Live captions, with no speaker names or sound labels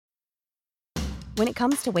When it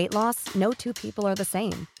comes to weight loss, no two people are the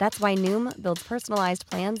same. That's why Noom builds personalized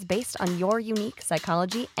plans based on your unique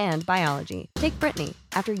psychology and biology. Take Brittany.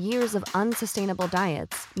 After years of unsustainable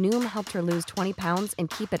diets, Noom helped her lose 20 pounds and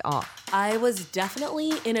keep it off. I was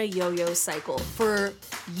definitely in a yo-yo cycle for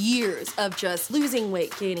years of just losing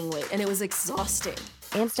weight, gaining weight, and it was exhausting.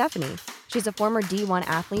 And Stephanie. She's a former D1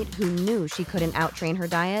 athlete who knew she couldn't outtrain her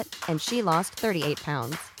diet, and she lost 38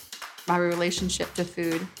 pounds. My relationship to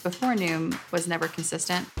food before Noom was never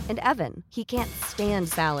consistent. And Evan, he can't stand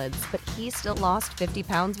salads, but he still lost 50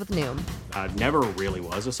 pounds with Noom. I never really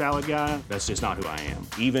was a salad guy. That's just not who I am.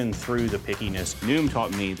 Even through the pickiness, Noom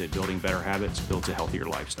taught me that building better habits builds a healthier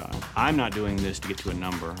lifestyle. I'm not doing this to get to a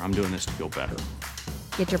number. I'm doing this to feel better.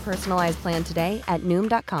 Get your personalized plan today at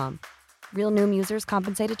Noom.com. Real Noom users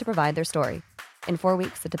compensated to provide their story. In 4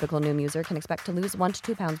 weeks, the typical Noom user can expect to lose 1 to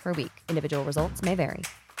 2 pounds per week. Individual results may vary.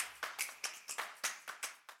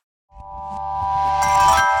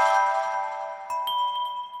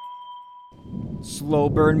 Slow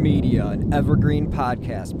Burn Media, an evergreen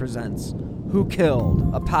podcast, presents Who Killed,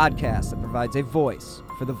 a podcast that provides a voice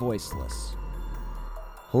for the voiceless.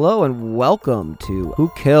 Hello and welcome to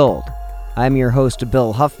Who Killed. I'm your host,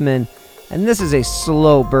 Bill Huffman, and this is a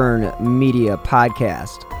Slow Burn Media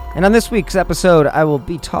podcast. And on this week's episode, I will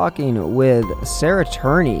be talking with Sarah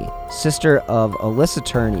Turney, sister of Alissa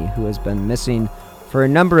Turney, who has been missing for a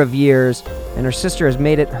number of years, and her sister has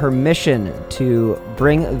made it her mission to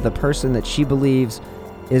bring the person that she believes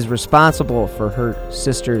is responsible for her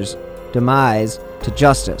sister's demise to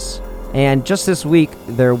justice. And just this week,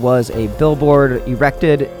 there was a billboard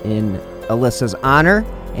erected in Alissa's honor,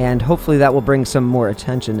 and hopefully that will bring some more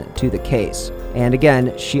attention to the case. And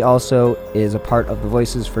again, she also is a part of the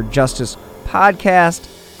Voices for Justice podcast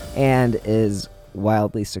and is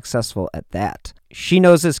wildly successful at that. She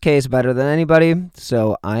knows this case better than anybody,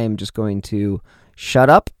 so I am just going to shut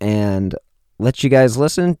up and let you guys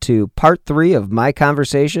listen to part 3 of my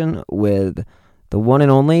conversation with the one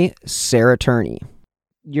and only Sarah Turney.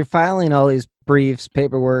 You're filing all these briefs,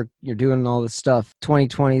 paperwork, you're doing all this stuff.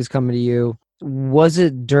 2020 is coming to you. Was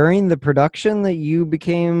it during the production that you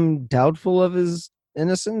became doubtful of his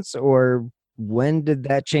innocence, or when did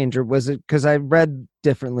that change? Or was it, because I read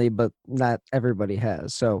differently, but not everybody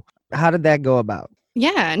has. So how did that go about?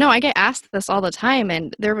 Yeah, no, I get asked this all the time,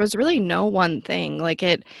 and there was really no one thing. Like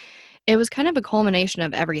it was kind of a culmination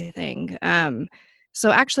of everything.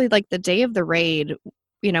 So actually, like the day of the raid,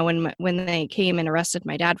 you know, when they came and arrested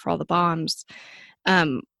my dad for all the bombs,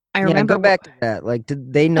 I remember. Go back to that. Like,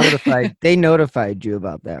 did they notify? They notified you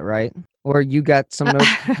about that, right? Or you got some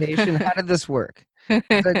notification? How did this work?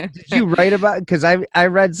 Did you write about it? Because I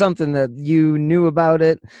read something that you knew about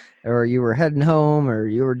it, or you were heading home, or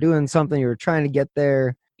you were doing something, you were trying to get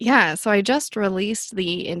there. Yeah, so I just released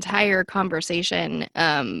the entire conversation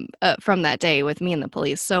from that day with me and the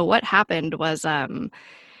police. So what happened was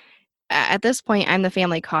at this point, I'm the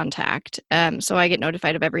family contact, so I get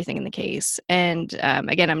notified of everything in the case. And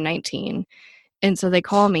again, I'm 19. And so they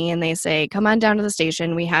call me and they say, come on down to the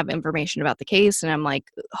station. We have information about the case. And I'm like,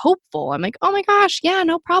 hopeful. I'm like, oh my gosh, yeah,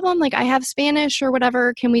 no problem. Like, I have Spanish or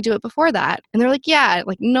whatever. Can we do it before that? And they're like, yeah,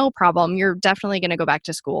 like, no problem. You're definitely going to go back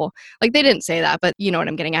to school. Like, they didn't say that, but you know what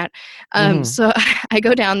I'm getting at. So I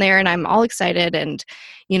go down there and I'm all excited. And,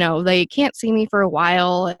 you know, they can't see me for a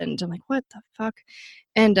while. And I'm like, what the fuck?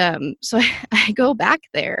 And so I go back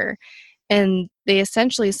there. And they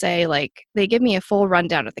essentially say, like, they give me a full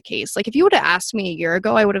rundown of the case. Like, if you would have asked me a year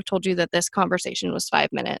ago, I would have told you that this conversation was 5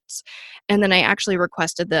 minutes. And then I actually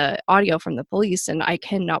requested the audio from the police, and I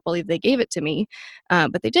cannot believe they gave it to me.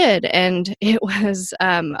 But they did. And it was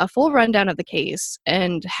a full rundown of the case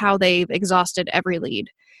and how they've exhausted every lead.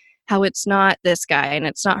 How it's not this guy and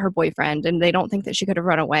it's not her boyfriend, and they don't think that she could have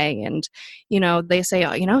run away. And, you know, they say,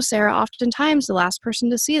 oh, you know, Sarah, oftentimes the last person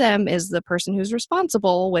to see them is the person who's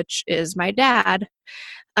responsible, which is my dad.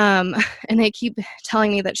 And they keep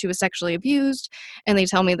telling me that she was sexually abused. And they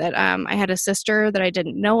tell me that I had a sister that I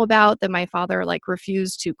didn't know about that my father, like,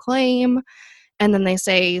 refused to claim. And then they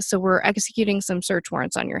say, so we're executing some search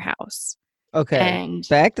warrants on your house. Okay. And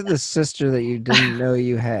back to the sister that you didn't know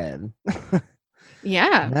you had.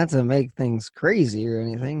 Yeah. Not to make things crazy or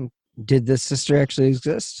anything. Did this sister actually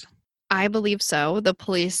exist? I believe so. The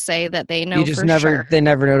police say that they know You just for never, sure. They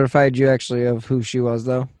never notified you actually of who she was,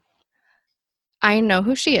 though? I know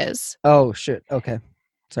who she is. Oh, shit. Okay.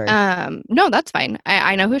 Sorry. No, that's fine.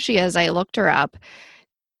 I know who she is. I looked her up.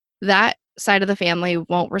 That side of the family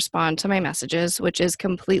won't respond to my messages, which is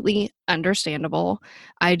completely understandable.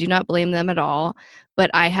 I do not blame them at all. But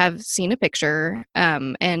I have seen a picture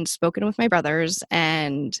and spoken with my brothers,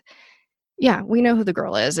 and Yeah, we know who the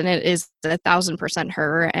girl is, and it is 1,000%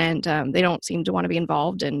 her, and they don't seem to want to be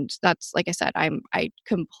involved, and that's, like I said, I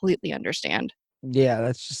completely understand. Yeah,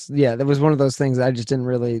 that's just that was one of those things I just didn't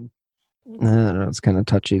really. I don't know, it's kind of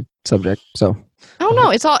touchy subject. So Oh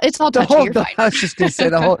no, it's all the touchy. whole You're fine. I was just gonna say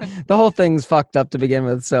the whole thing's fucked up to begin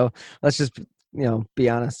with. So let's just be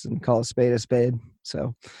honest and call a spade a spade.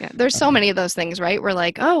 So Yeah, there's so many of those things, right? We're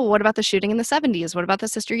like, oh, what about the shooting in the 70s? What about the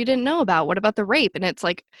sister you didn't know about? What about the rape? And it's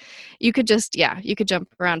like, you could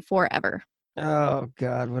jump around forever. oh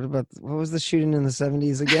God, what was the shooting in the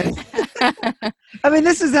 70s again? I mean,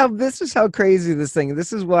 this is how crazy this thing.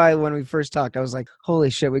 This is why when we first talked, I was like, holy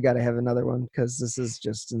shit, we got to have another one because this is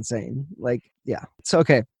just insane. Like, yeah. So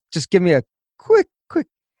okay, just give me a quick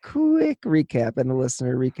recap and a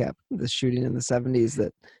listener recap of the shooting in the 70s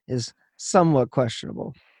that is somewhat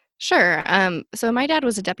questionable. Sure. So my dad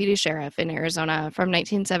was a deputy sheriff in Arizona from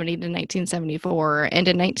 1970 to 1974. And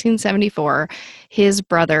in 1974, his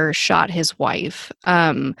brother shot his wife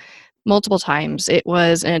multiple times. It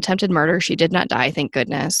was an attempted murder. She did not die, thank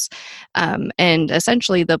goodness. And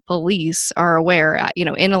essentially, the police are aware, in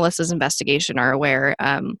Alyssa's investigation, are aware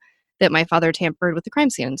that my father tampered with the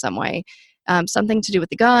crime scene in some way. Something to do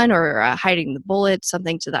with the gun or hiding the bullet,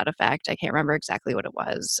 something to that effect. I can't remember exactly what it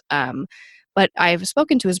was. But I've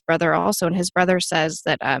spoken to his brother also, and his brother says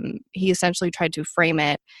that he essentially tried to frame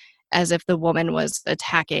it as if the woman was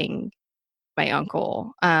attacking my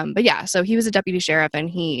uncle. But yeah, so he was a deputy sheriff, and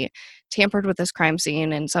he tampered with this crime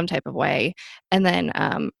scene in some type of way, and then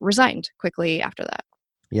resigned quickly after that.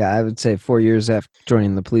 Yeah, I would say 4 years after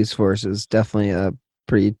joining the police force is definitely a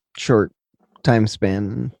pretty short time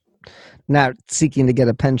span. Not seeking to get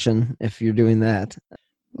a pension if you're doing that.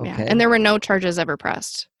 Okay. Yeah, and there were no charges ever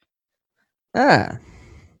pressed. Ah,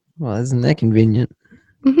 well, isn't that convenient?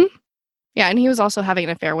 Mm-hmm. Yeah, and he was also having an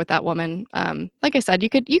affair with that woman. Like I said, you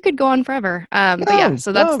could go on forever. But yeah,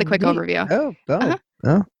 so that's the quick overview.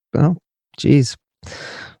 Geez,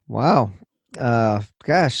 wow,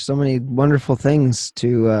 gosh, so many wonderful things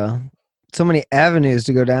so many avenues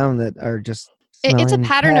to go down that are just. It's a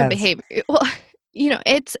pattern of behavior. Well,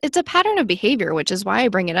 it's a pattern of behavior, which is why I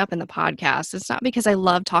bring it up in the podcast. It's not because I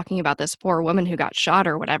love talking about this poor woman who got shot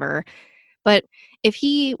or whatever. But if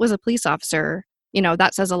he was a police officer,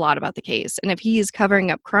 that says a lot about the case. And if he's covering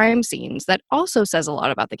up crime scenes, that also says a lot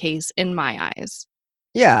about the case in my eyes.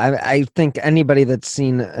 Yeah, I think anybody that's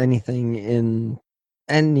seen anything in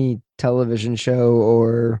any television show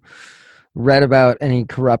or read about any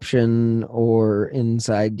corruption or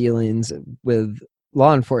inside dealings with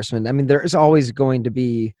law enforcement, I mean, there's always going to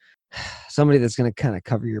be somebody that's going to kind of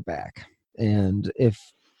cover your back. And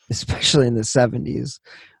especially in the 70s,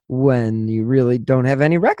 when you really don't have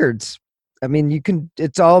any records. I mean,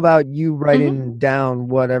 it's all about you writing down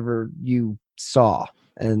whatever you saw,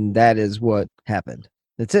 and that is what happened.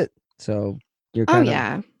 That's it. So you're kind of. Oh,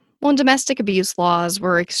 yeah. Well, domestic abuse laws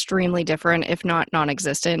were extremely different, if not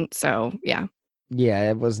non-existent. So, yeah. Yeah,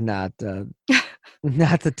 it was not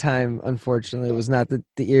not the time, unfortunately. It was not the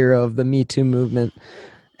era of the Me Too movement.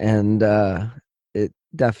 And it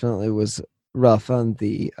definitely was rough on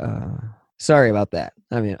the sorry about that.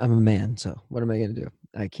 I mean, I'm a man, so what am I going to do?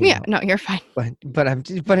 I can't. Yeah, no, you're fine. But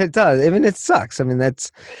it does. I mean, it sucks. I mean,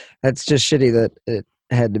 that's just shitty that it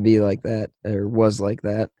had to be like that or was like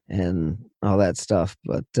that and all that stuff.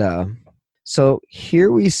 But so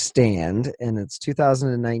here we stand, and it's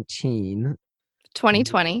 2019.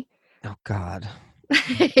 2020. Oh God.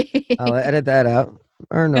 I'll edit that out,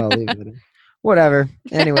 or no, I'll leave it in. Whatever.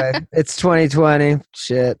 Anyway, it's 2020.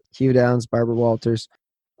 Shit. Hugh Downs, Barbara Walters.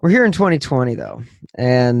 We're here in 2020, though,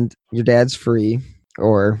 and your dad's free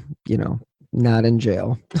or, not in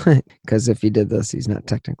jail, because if he did this, he's not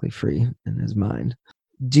technically free in his mind.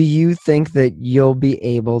 Do you think that you'll be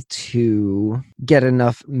able to get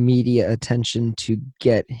enough media attention to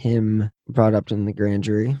get him brought up in the grand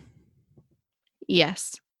jury?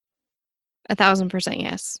 Yes. 1,000%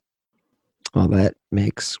 yes. Well, that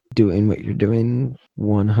makes doing what you're doing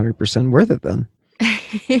 100% worth it then.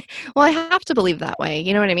 Well, I have to believe that way.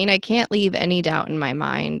 You know what I mean? I can't leave any doubt in my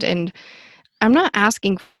mind. And I'm not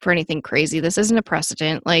asking for anything crazy. This isn't a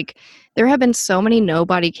precedent. Like, there have been so many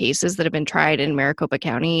nobody cases that have been tried in Maricopa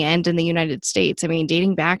County and in the United States. I mean,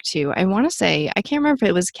 dating back to, I want to say, I can't remember if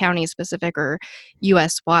it was county specific or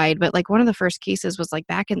US wide, but like one of the first cases was like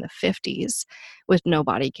back in the 50s with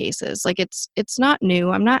nobody cases. Like, it's not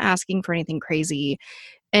new. I'm not asking for anything crazy.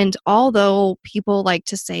 And although people like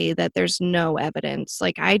to say that there's no evidence,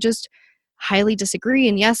 like, I just highly disagree.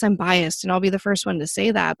 And yes, I'm biased and I'll be the first one to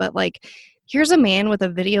say that. But like, here's a man with a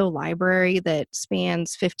video library that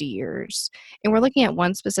spans 50 years. And we're looking at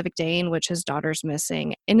one specific day in which his daughter's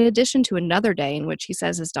missing, in addition to another day in which he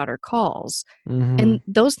says his daughter calls. And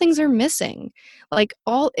those things are missing. Like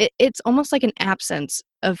it's almost like an absence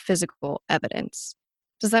of physical evidence.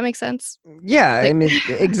 Does that make sense? Yeah, I Like- mean,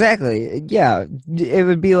 exactly. Yeah, it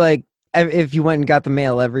would be like if you went and got the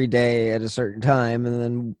mail every day at a certain time, and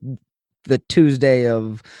then the Tuesday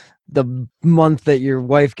of the month that your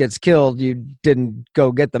wife gets killed, you didn't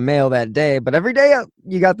go get the mail that day, but every day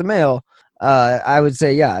you got the mail. I would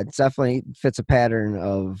say, yeah, it definitely fits a pattern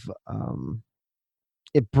of,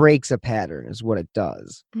 it breaks a pattern is what it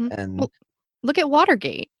does. Mhm. And Well, look at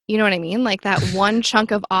Watergate. You know what I mean? Like that one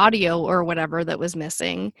chunk of audio or whatever that was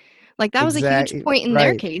missing. Like that was a Exactly, huge point in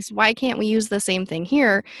their right. case. Why can't we use the same thing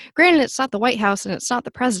here? Granted, it's not the White House and it's not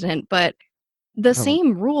the president, but the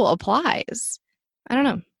same rule applies. I don't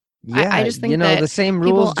know. I yeah, just think that the same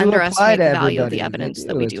people rules do apply underestimate to the value of everybody. the They evidence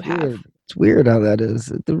that do. we It's do have. weird. It's weird how that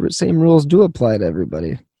is. The same rules do apply to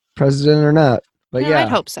everybody, president or not. But You know, I'd yeah,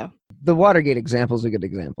 hope so. the Watergate example is a good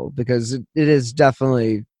example because it is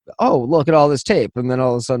definitely, oh, look at all this tape. And then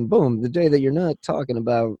all of a sudden, boom, the day that you're not talking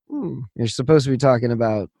about, you're supposed to be talking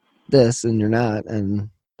about this and you're not, and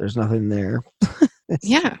there's nothing there. It's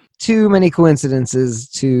Yeah. too many coincidences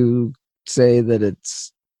to say that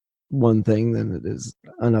it's one thing than it is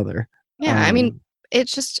another. Yeah. I mean,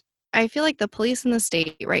 it's just, I feel like the police in the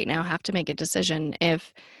state right now have to make a decision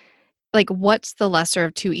if, like, what's the lesser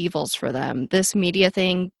of two evils for them? This media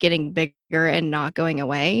thing getting bigger and not going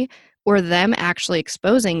away, or them actually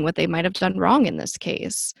exposing what they might have done wrong in this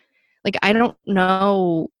case? Like, I don't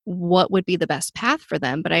know what would be the best path for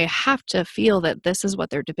them, but I have to feel that this is what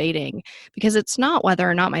they're debating because it's not whether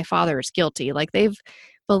or not my father is guilty. Like, they've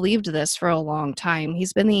believed this for a long time.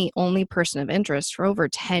 He's been the only person of interest for over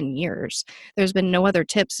 10 years. There's been no other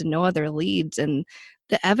tips and no other leads, and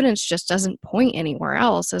the evidence just doesn't point anywhere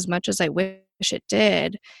else. As much as I wish it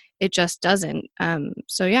did, it just doesn't.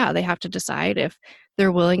 So yeah, they have to decide if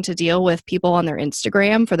they're willing to deal with people on their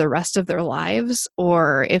Instagram for the rest of their lives,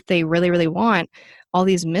 or if they really, really want all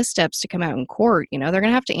these missteps to come out in court. You know, they're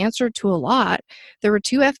going to have to answer to a lot. There were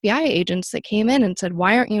 2 FBI agents that came in and said,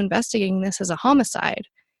 "Why aren't you investigating this as a homicide?"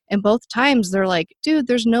 And both times they're like, "Dude,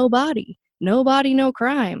 there's no body, no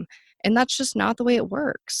crime." And that's just not the way it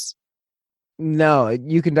works. No,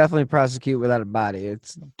 you can definitely prosecute without a body.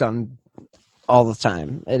 It's done all the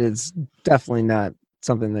time. It is definitely not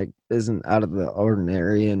something that isn't out of the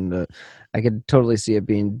ordinary, and I could totally see it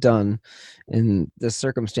being done in this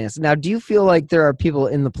circumstance. Now, do you feel like there are people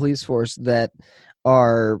in the police force that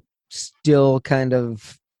are still kind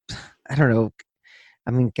of, I don't know,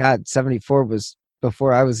 I mean, God, 74 was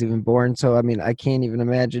before I was even born, so I mean, I can't even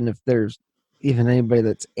imagine if there's even anybody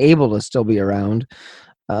that's able to still be around.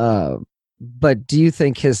 But do you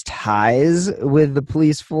think his ties with the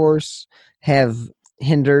police force have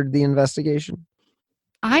hindered the investigation?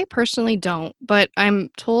 I personally don't, but I'm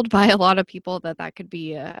told by a lot of people that that could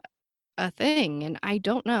be a thing, and I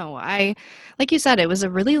don't know. Like you said, it was a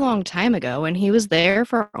really long time ago, and he was there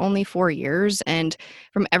for only 4 years, and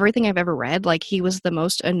from everything I've ever read, like, he was the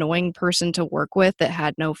most annoying person to work with that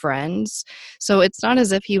had no friends. So it's not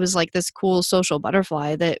as if he was like this cool social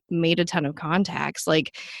butterfly that made a ton of contacts.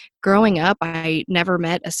 Like, growing up, I never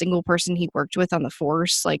met a single person he worked with on the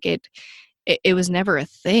force. Like, it was never a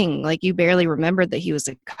thing. Like, you barely remembered that he was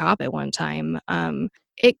a cop at one time.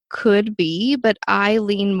 It could be, but I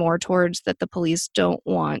lean more towards that the police don't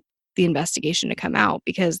want the investigation to come out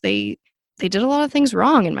because they did a lot of things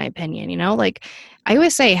wrong, in my opinion. You know, like, I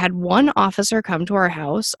always say, had one officer come to our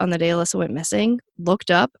house on the day Alyssa went missing,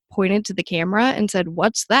 looked up, pointed to the camera, and said,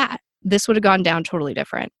 "What's that?" this would have gone down totally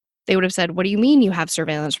different. They would have said, "What do you mean you have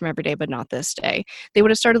surveillance from every day but not this day?" They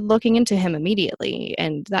would have started looking into him immediately,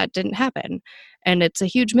 and that didn't happen. And it's a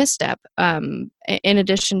huge misstep, in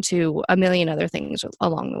addition to a million other things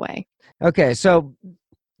along the way. Okay, so,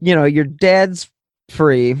 your dad's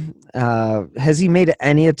free. Has he made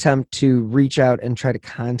any attempt to reach out and try to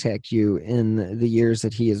contact you in the years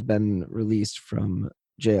that he has been released from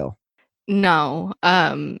jail? No.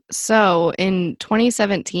 So in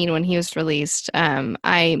 2017, when he was released,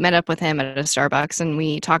 I met up with him at a Starbucks and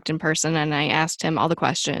we talked in person and I asked him all the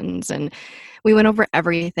questions and we went over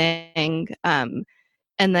everything. And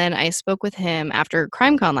then I spoke with him after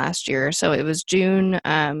CrimeCon last year. So it was June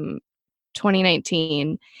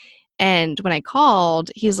 2019. And when I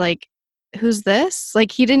called, he's like, "Who's this?"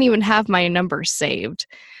 Like, he didn't even have my number saved.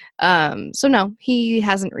 So no, he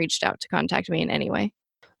hasn't reached out to contact me in any way.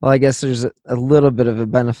 Well, I guess there's a little bit of a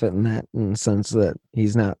benefit in that, in the sense that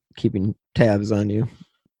he's not keeping tabs on you.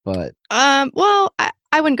 But Well,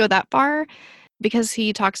 I wouldn't go that far because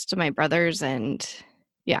he talks to my brothers and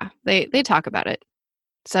yeah, they talk about it.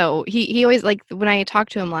 So he always, like, when I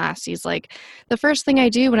talked to him last, he's like, the first thing I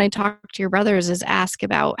do when I talk to your brothers is ask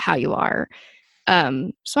about how you are.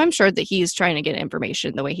 So I'm sure that he's trying to get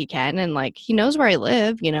information the way he can. And like, he knows where I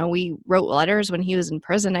live. You know, we wrote letters when he was in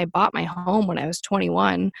prison. I bought my home when I was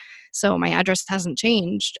 21. So my address hasn't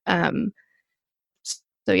changed.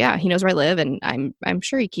 So yeah, he knows where I live, and I'm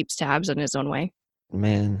sure he keeps tabs in his own way.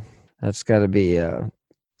 Man, that's got to be a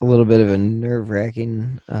little bit of a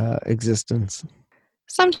nerve-wracking existence.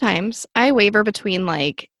 Sometimes I waver between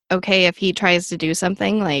like, okay, if he tries to do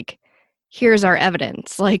something, like, here's our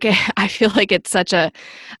evidence. Like, I feel like it's such a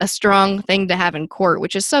strong thing to have in court,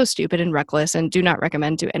 which is so stupid and reckless and do not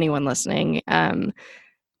recommend to anyone listening.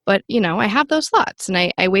 But, you know, I have those thoughts,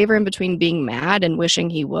 and I waver in between being mad and wishing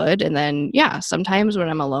he would. And then, yeah, sometimes when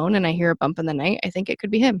I'm alone and I hear a bump in the night, I think it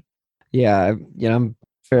could be him. Yeah, I'm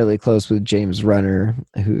fairly close with James Renner,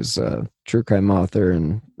 who's a true crime author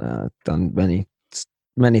and done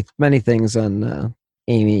many things on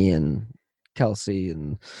Amy and Kelsey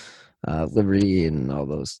and Liberty and all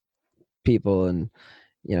those people. And,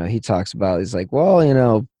 you know, he talks about, he's like, well, you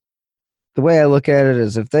know, the way I look at it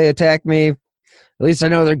is if they attack me, at least I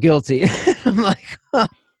know they're guilty. I'm like, huh.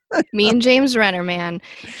 Me and James Renner, man,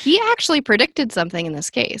 he actually predicted something in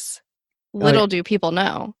this case. Little do people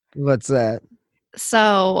know. What's that?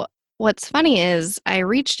 So what's funny is I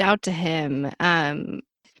reached out to him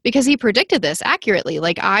because he predicted this accurately.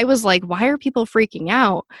 Like, I was like, why are people freaking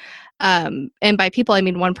out? And by people, I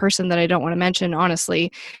mean one person that I don't want to mention,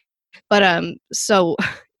 honestly. But so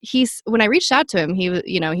when I reached out to him, he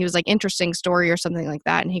was like, interesting story or something like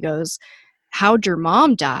that. And he goes, how'd your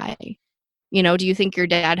mom die? You know, do you think your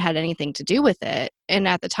dad had anything to do with it? And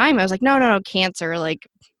at the time I was like, no, cancer. Like,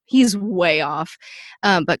 he's way off.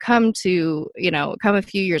 But come a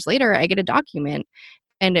few years later, I get a document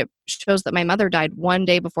and it shows that my mother died one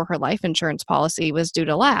day before her life insurance policy was due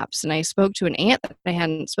to lapse. And I spoke to an aunt that I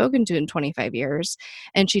hadn't spoken to in 25 years.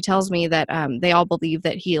 And she tells me that they all believe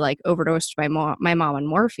that he like overdosed my mom on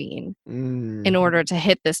morphine in order to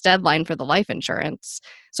hit this deadline for the life insurance.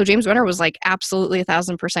 So James Renner was like absolutely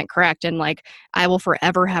 1,000% correct. And like, I will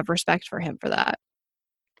forever have respect for him for that.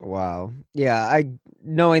 Wow. Yeah,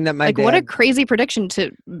 knowing that my like, dad, what a crazy prediction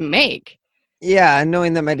to make. Yeah,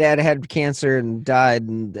 knowing that my dad had cancer and died,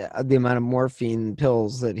 and the amount of morphine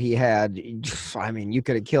pills that he had, I mean, you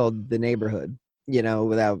could have killed the neighborhood, you know,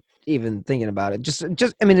 without even thinking about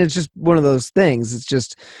it. I mean, it's just one of those things. It's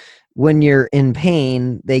just when you're in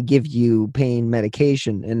pain, they give you pain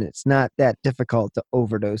medication, and it's not that difficult to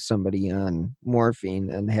overdose somebody on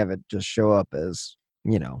morphine and have it just show up as,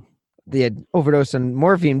 you know, they had overdosed on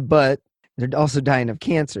morphine, but they're also dying of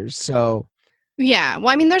cancer. So, yeah, well,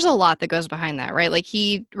 I mean, there's a lot that goes behind that, right? Like,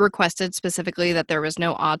 he requested specifically that there was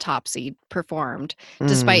no autopsy performed,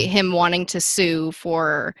 despite him wanting to sue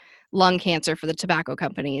for lung cancer for the tobacco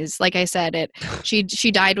companies. Like I said, she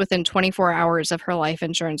died within 24 hours of her life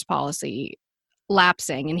insurance policy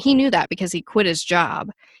lapsing, and he knew that because he quit his job.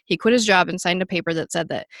 He quit his job and signed a paper that said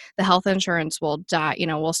that the health insurance will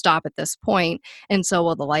stop at this point, and so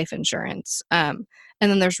will the life insurance. And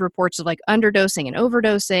then there's reports of like underdosing and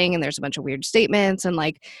overdosing, and there's a bunch of weird statements. And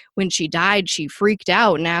like, when she died, she freaked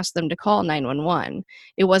out and asked them to call 911.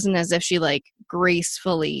 It wasn't as if she like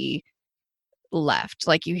gracefully left,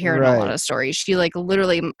 like you hear in a lot of stories. She like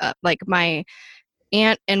literally, like my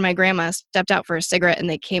aunt and my grandma stepped out for a cigarette and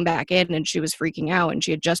they came back in and she was freaking out, and she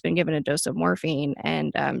had just been given a dose of morphine,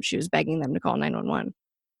 and she was begging them to call 911.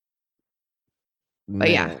 But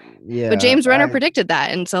yeah. But James Renner predicted that,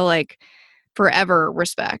 and so like, forever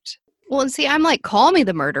respect. Well, and see, I'm like, call me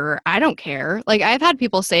the murderer. I don't care. Like, I've had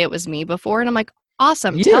people say it was me before, and I'm like,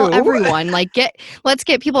 awesome. Tell everyone. Like, let's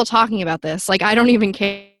get people talking about this. Like, I don't even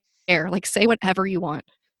care. Like, say whatever you want.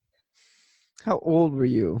 How old were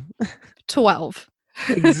you? 12.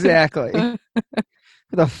 Exactly. What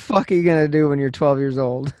the fuck are you gonna do when you're 12 years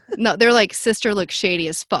old? No, they're like, sister looks shady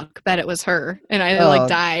as fuck. Bet it was her. And I like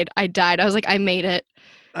died. I died. I was like, I made it.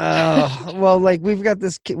 Well, like we had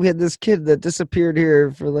this kid that disappeared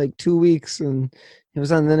here for like 2 weeks, and it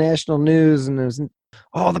was on the national news, and it was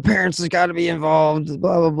the parents has got to be involved,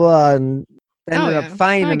 blah blah blah, and ended up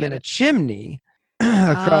finding him in a chimney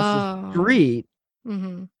across the street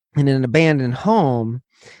in an abandoned home.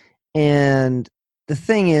 And the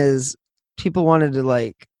thing is, people wanted to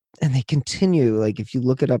like, and they continue, like, if you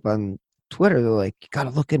look it up on Twitter, they're like, you got to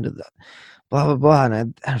look into the blah blah blah,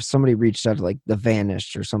 and somebody reached out to like the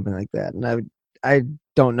Vanished or something like that, and I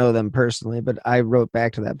don't know them personally, but I wrote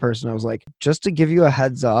back to that person. I was like, just to give you a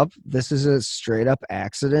heads up, this is a straight up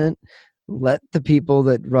accident. let the people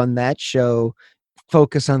that run that show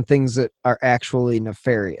focus on things that are actually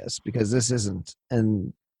nefarious, because this isn't,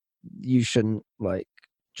 and you shouldn't like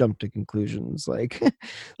jump to conclusions like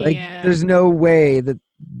like Yeah. there's no way that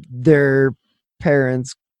their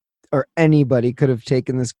parents or anybody could have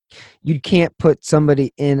taken this. You can't put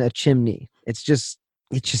somebody in a chimney.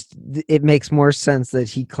 It makes more sense that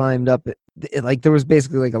he climbed up it, like there was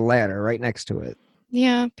basically like a ladder right next to it.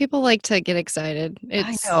 Yeah, people like to get excited.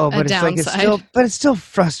 It's I know, a but it's like downside. it still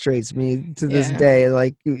frustrates me to this Yeah. day.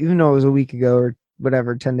 Like even though it was a week ago or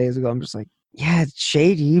whatever, 10 days ago, I'm just like, yeah, it's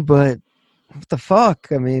shady, but what the fuck?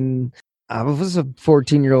 I mean, I was a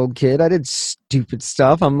 14-year-old kid. I did stupid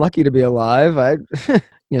stuff. I'm lucky to be alive.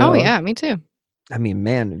 Oh yeah, me too. I mean,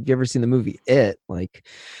 man, have you ever seen the movie It? Like,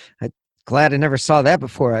 I'm glad I never saw that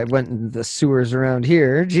before I went in the sewers around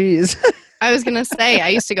here. Jeez. I was gonna say I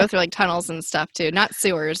used to go through like tunnels and stuff too, not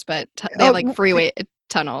sewers, but they have Oh, like freeway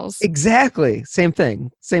tunnels. exactly. Same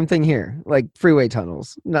thing. Same thing here. Like freeway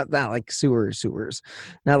tunnels. Not like sewers.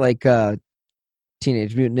 Not like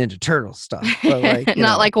Teenage Mutant Ninja Turtle stuff. But like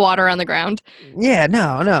Not like water on the ground. yeah,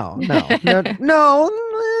 no.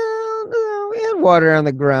 We had water on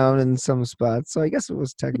the ground in some spots, so I guess it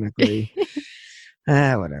was technically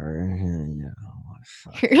whatever.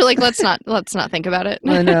 Fuck. You're like, let's not think about it.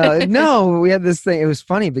 I know. No, we had this thing. It was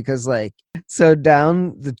funny because like so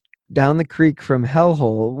down the creek from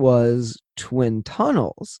Hellhole was twin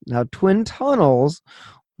tunnels. Now twin tunnels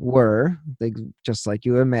were just like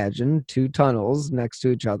you imagine, two tunnels next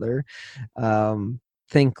to each other.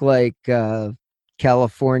 Think like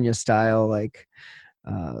California style, like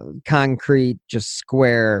concrete, just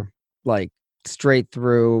square, like straight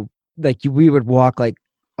through. Like we would walk like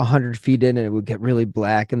 100 feet in and it would get really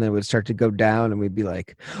black and then it would start to go down and we'd be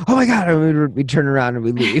like, oh my God, and we'd turn around and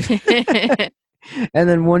we'd leave. And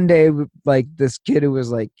then one day, like this kid who was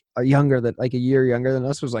like a year younger than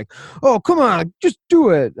us was like, oh, come on, just do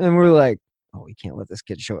it. And we're like, oh, we can't let this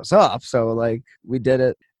kid show us off. So like we did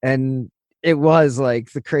it. And it was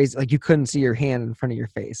like the crazy, like you couldn't see your hand in front of your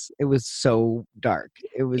face. It was so dark.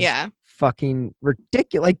 It was fucking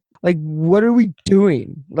ridiculous. Like, what are we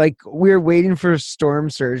doing? Like, we're waiting for a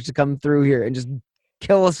storm surge to come through here and just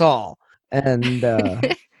kill us all. And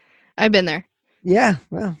I've been there. Yeah,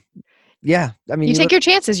 well, yeah. I mean, you take your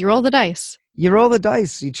chances. You roll the dice. You roll the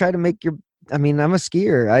dice. You try to make your. I mean, I'm a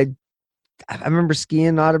skier. I remember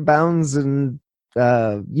skiing out of bounds in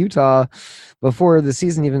Utah before the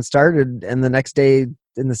season even started, and the next day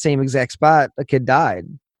in the same exact spot, a kid died.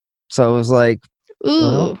 So it was like,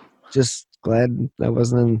 ooh, just glad I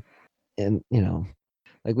wasn't in,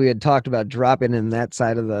 like we had talked about dropping in that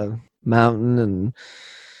side of the mountain, and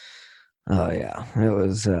oh yeah, it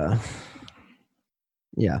was.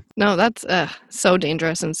 Yeah. No, that's so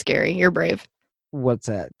dangerous and scary. You're brave. What's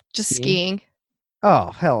that? Just skiing.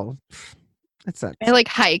 Oh, hell. That's not. I like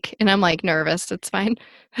hike and I'm like nervous. It's fine.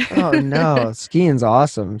 Oh, no. Skiing's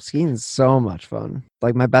awesome. Skiing's so much fun.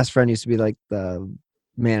 Like my best friend used to be like the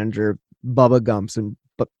manager, Bubba Gumps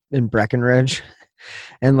in Breckenridge.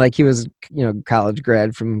 And like he was, college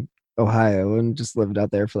grad from Ohio and just lived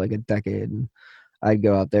out there for like a decade. And I'd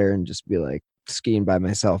go out there and just be like, skiing by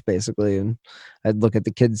myself basically, and I'd look at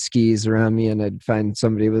the kids' skis around me and I'd find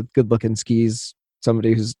somebody with good looking skis,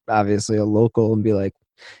 somebody who's obviously a local, and be like,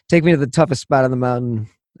 take me to the toughest spot on the mountain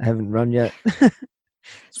I haven't run yet.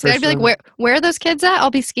 So I'd be like, where are those kids at?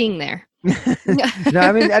 I'll be skiing there. No,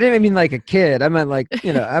 I mean, I didn't mean like a kid. I meant like, a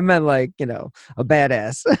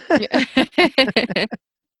badass.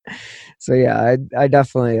 So yeah, I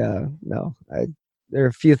definitely there are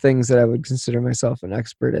a few things that I would consider myself an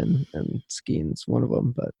expert in, and skiing is one of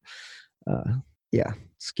them. But yeah,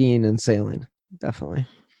 skiing and sailing, definitely.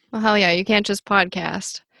 Well, hell yeah, you can't just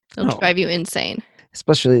podcast. It'll drive you insane.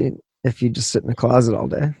 Especially if you just sit in a closet all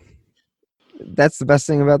day. That's the best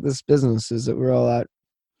thing about this business, is that we're all out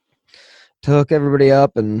to hook everybody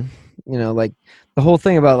up. And, like the whole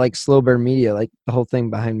thing about like Slow Burn Media, like the whole thing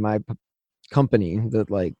behind my company, that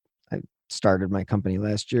like I started my company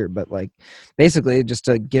last year, but like basically just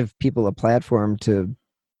to give people a platform to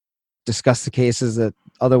discuss the cases that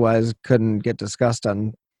otherwise couldn't get discussed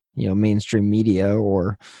on, mainstream media,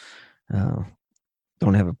 or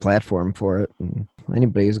don't have a platform for it. And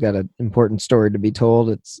anybody who's got an important story to be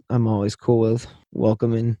told, I'm always cool with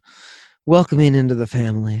welcoming into the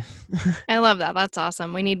family. I love that. That's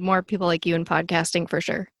awesome. We need more people like you in podcasting for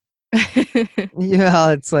sure.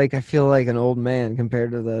 Yeah, it's like I feel like an old man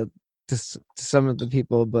compared to some of the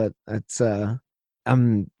people, but it's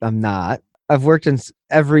I'm not. I've worked in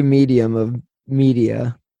every medium of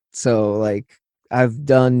media, so like I've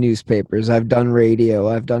done newspapers, I've done radio,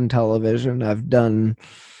 I've done television, I've done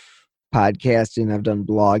podcasting, I've done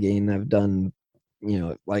blogging, I've done,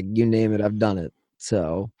 like you name it, I've done it.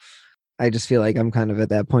 So I just feel like I'm kind of at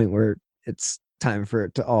that point where it's time for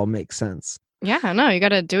it to all make sense. Yeah, no, you got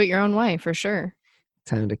to do it your own way for sure.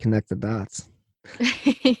 Time to connect the dots.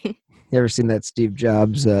 You ever seen that Steve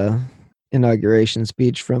Jobs inauguration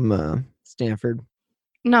speech from Stanford?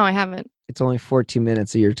 No, I haven't. It's only 14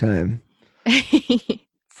 minutes of your time.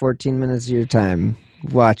 14 minutes of your time.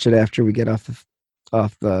 Watch it after we get off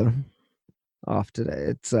today.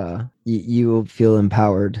 It's you will feel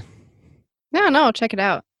empowered. No, check it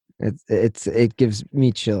out. It gives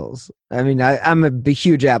me chills. I mean, I'm a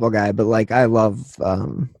huge Apple guy, but like I love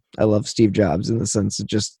Steve Jobs in the sense of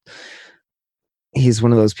just he's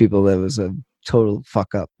one of those people that was a total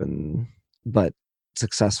fuck up but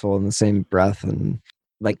successful in the same breath, and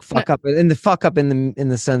like fuck up in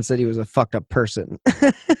the sense that he was a fucked up person.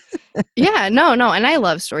 Yeah, no, and I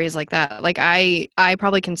love stories like that. Like I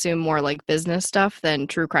probably consume more like business stuff than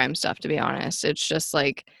true crime stuff, to be honest. It's just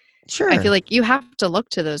like, Sure. I feel like you have to look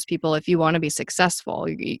to those people if you want to be successful.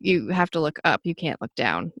 You have to look up. You can't look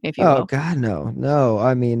down, if you will. God, no.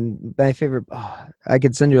 I mean, my favorite. I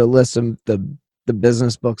could send you a list of the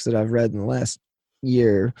business books that I've read in the last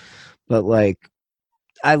year, but like,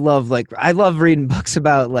 I love reading books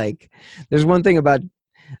about like. There's one thing about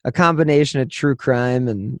a combination of true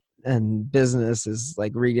crime and business is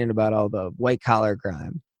like reading about all the white collar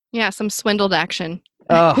crime. Yeah, some swindled action.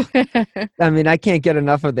 Oh, I mean, I can't get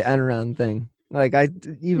enough of the Enron thing. Like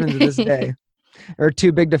even to this day, or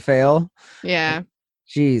Too Big to Fail. Yeah.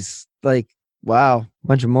 Jeez, like, wow,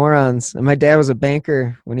 bunch of morons. And my dad was a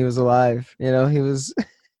banker when he was alive. He was,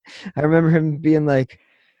 I remember him being like,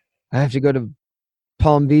 I have to go to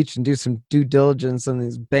Palm Beach and do some due diligence on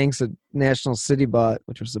these banks that National City bought,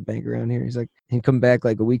 which was a bank around here. He's like, he'd come back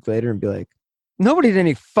like a week later and be like, nobody did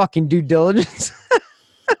any fucking due diligence.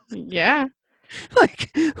 Yeah. Like,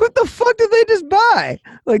 what the fuck did they just buy?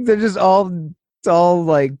 Like, they're just it's all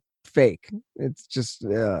like fake. It's just,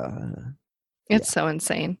 It's so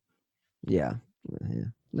insane. Yeah.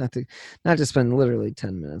 Not to spend literally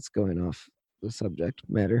 10 minutes going off the subject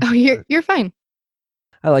matter. Oh, you're fine.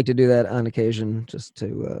 I like to do that on occasion, just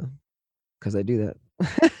to, because I do that.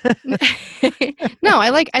 No, I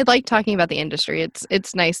like talking about the industry.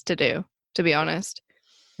 It's nice to do, to be honest.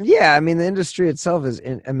 Yeah, I mean, the industry itself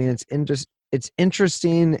it's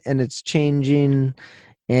interesting and it's changing,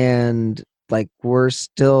 and like we're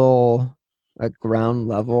still at ground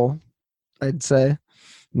level, I'd say.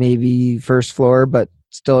 Maybe first floor, but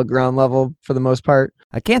still at ground level for the most part.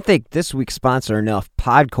 I can't thank this week's sponsor enough,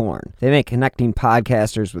 Podcorn. They make connecting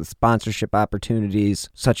podcasters with sponsorship opportunities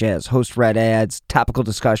such as host-read ads, topical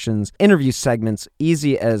discussions, interview segments,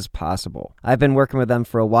 easy as possible. I've been working with them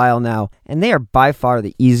for a while now, and they are by far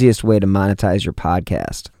the easiest way to monetize your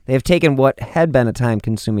podcast. They have taken what had been a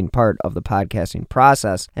time-consuming part of the podcasting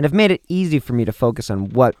process and have made it easy for me to focus on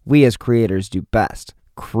what we as creators do best: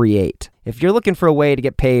 create. If you're looking for a way to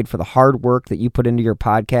get paid for the hard work that you put into your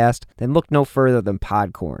podcast, then look no further than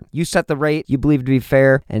Podcorn. You set the rate you believe to be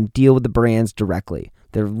fair and deal with the brands directly.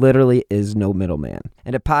 There literally is no middleman.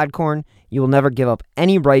 And at Podcorn, you will never give up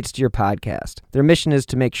any rights to your podcast. Their mission is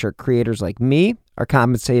to make sure creators like me are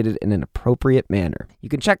compensated in an appropriate manner. You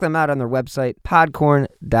can check them out on their website,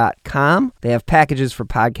 podcorn.com. They have packages for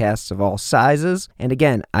podcasts of all sizes. And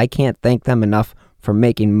again, I can't thank them enough for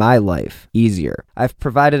making my life easier. I've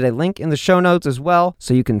provided a link in the show notes as well,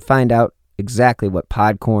 so you can find out exactly what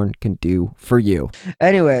Podcorn can do for you.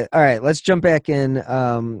 Anyway, all right, let's jump back in.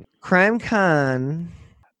 CrimeCon,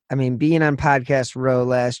 I mean, being on Podcast Row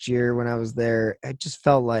last year when I was there, I just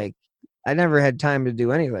felt like I never had time to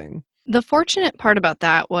do anything. The fortunate part about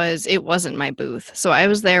that was it wasn't my booth. So I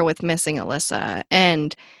was there with Missing Alissa,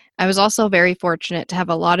 and I was also very fortunate to have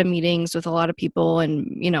a lot of meetings with a lot of people,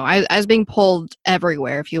 and I was being pulled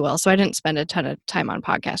everywhere, if you will. So I didn't spend a ton of time on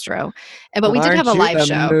Podcast Row, but we did have a live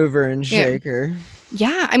show. Mover and shaker.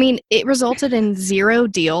 Yeah, I mean, it resulted in 0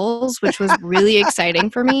 deals, which was really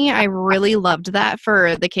exciting for me. I really loved that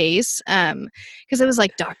for the case, because it was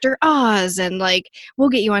like Dr. Oz, and like, we'll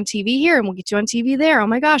get you on TV here and we'll get you on TV there. Oh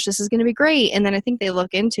my gosh, this is going to be great. And then I think they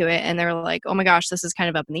look into it and they're like, oh my gosh, this is kind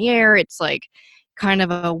of up in the air. It's like kind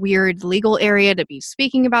of a weird legal area to be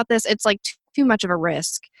speaking about this. It's like too much of a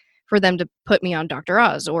risk for them to put me on Dr.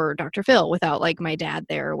 Oz or Dr. Phil without like my dad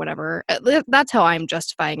there or whatever. That's how I'm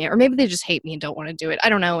justifying it. Or maybe they just hate me and don't want to do it. I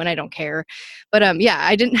don't know, and I don't care. But yeah,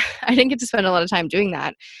 I didn't get to spend a lot of time doing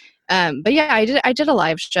that. But yeah, I did a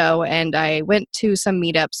live show, and I went to some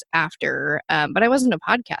meetups after, but I wasn't a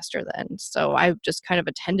podcaster then. So I just kind of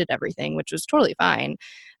attended everything, which was totally fine.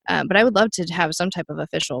 But I would love to have some type of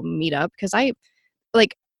official meetup, because I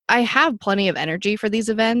I have plenty of energy for these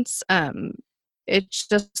events. It's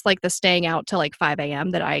just like the staying out till like 5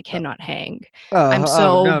 a.m. that I cannot hang. I'm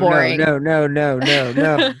so No, boring. no.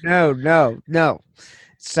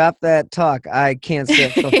 Stop that talk. I can't stay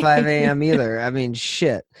up till 5 a.m. either. I mean,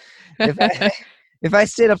 shit. If I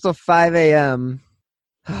stayed up till 5 a.m.,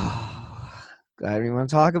 I don't even want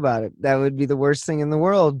to talk about it. That would be the worst thing in the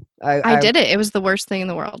world. I did it. It was the worst thing in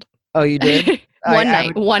the world. Oh, you did? One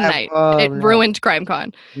night. Oh, It no. ruined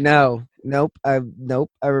CrimeCon. Nope. I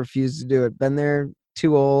refuse to do it. Been there,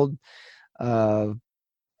 too old. Not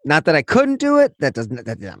that I couldn't do it. That did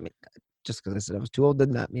not mean, just because I said I was too old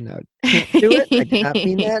did not mean I can't do it. I did not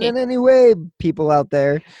mean that in any way, people out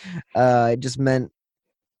there. It just meant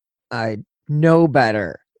I know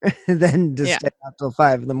better than to stay up till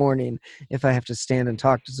 5 a.m. if I have to stand and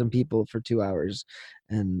talk to some people for 2 hours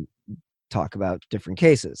and talk about different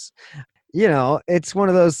cases. You know, it's one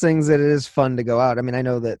of those things that it is fun to go out. I mean, I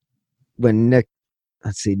know that when Nick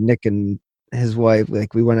and his wife,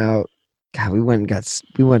 like, we went out, God, we went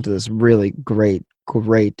to this really great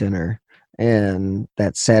dinner, and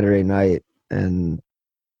that Saturday night, and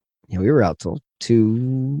we were out till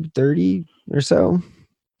 2:30 or so.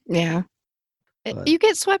 Yeah. But you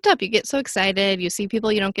get swept up. You get so excited. You see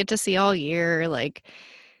people you don't get to see all year. Like,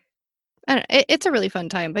 I don't, it's a really fun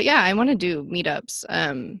time. But yeah, I want to do meetups.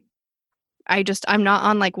 I'm not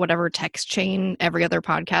on like whatever text chain every other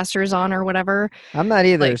podcaster is on or whatever. I'm not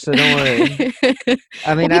either, Like, so don't worry.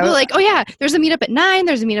 I mean, people are like, oh yeah, there's a meetup at 9,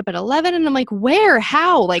 there's a meetup at 11, and I'm like, where?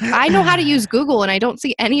 How? Like, I know how to use Google, and I don't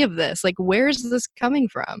see any of this. Like, where's this coming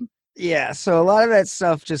from? Yeah, so a lot of that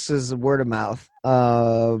stuff just is word of mouth.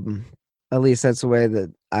 At least that's the way that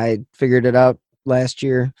I figured it out last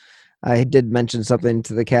year. I did mention something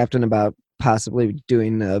to the captain about possibly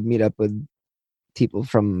doing a meetup with people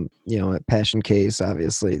from, at Passion Case.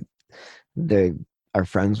 Obviously, they are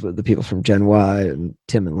friends with the people from Gen Y and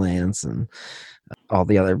Tim and Lance and all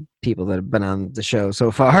the other people that have been on the show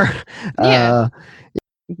so far. Yeah.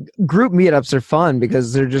 Group meetups are fun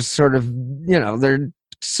because they're just sort of, they're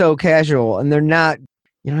so casual, and they're not,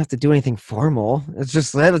 you don't have to do anything formal. It's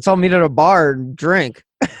just, let's all meet at a bar and drink.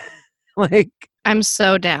 Like, I'm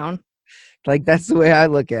so down. Like, that's the way I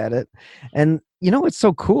look at it. And what's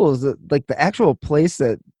so cool is that, like, the actual place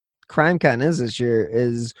that CrimeCon is this year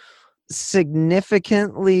is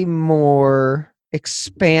significantly more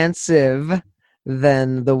expansive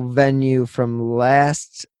than the venue from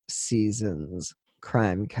last season's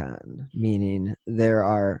CrimeCon, meaning there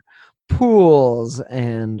are pools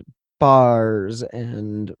and bars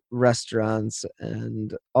and restaurants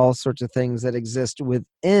and all sorts of things that exist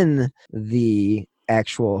within the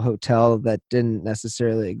actual hotel that didn't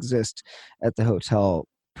necessarily exist at the hotel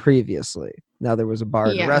previously. Now, there was a bar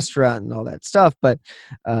and a restaurant and all that stuff, but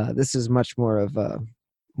this is much more of a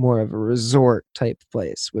resort type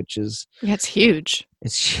place, which is, it's huge.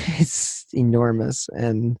 It's enormous,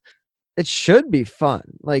 and it should be fun.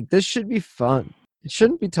 Like, this should be fun. It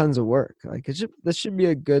shouldn't be tons of work. Like, this should be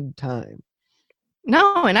a good time.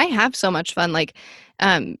 No, and I have so much fun. Like,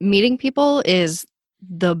 meeting people is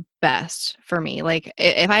the best for me. Like,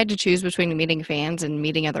 if I had to choose between meeting fans and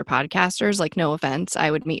meeting other podcasters, like, no offense,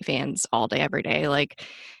 I would meet fans all day, every day. Like,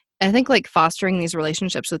 I think, like, fostering these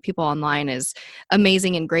relationships with people online is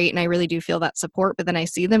amazing and great, and I really do feel that support. But then I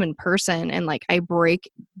see them in person, and, like, I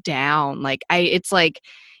break down. Like, it's like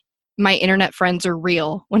my internet friends are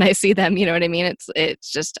real when I see them. You know what I mean?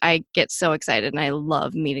 It's just, I get so excited, and I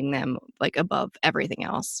love meeting them, like, above everything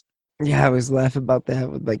else. Yeah, I always laugh about that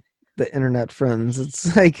with, like, the internet friends.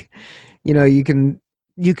 It's like, you can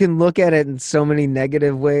look at it in so many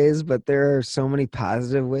negative ways, but there are so many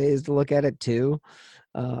positive ways to look at it too.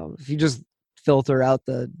 If you just filter out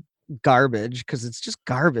the garbage, because it's just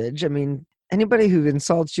garbage. I mean, anybody who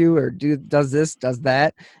insults you or does this, does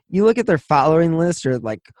that, you look at their following list or,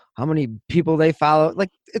 like, how many people they follow.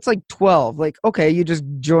 Like, it's like 12. Like, okay, you just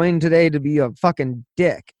joined today to be a fucking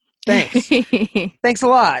dick. Thanks. Thanks a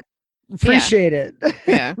lot. Appreciate it.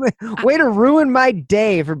 Yeah. Way to ruin my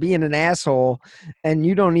day for being an asshole, and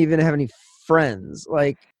you don't even have any friends.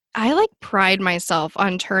 Like, I, like, pride myself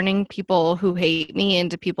on turning people who hate me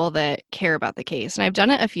into people that care about the case. And I've done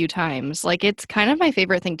it a few times. Like, it's kind of my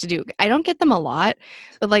favorite thing to do. I don't get them a lot,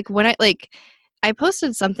 but, like, when I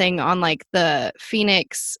posted something on like the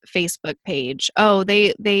Phoenix Facebook page. Oh,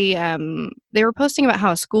 they were posting about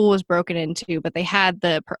how a school was broken into, but they had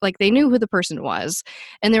like they knew who the person was,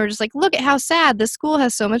 and they were just like, "Look at how sad this school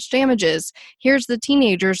has so much damages. Here's the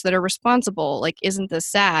teenagers that are responsible. Like, isn't this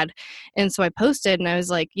sad?" And so I posted, and I was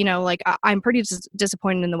like, you know, like I'm pretty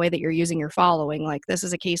disappointed in the way that you're using your following. Like, this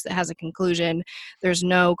is a case that has a conclusion. There's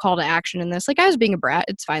no call to action in this. Like, I was being a brat.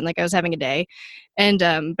 It's fine. Like, I was having a day. And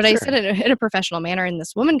but I said it in a professional manner, and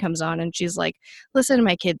this woman comes on and she's like, "Listen,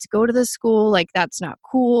 my kids go to this school. Like, that's not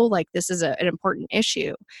cool. Like, this is an important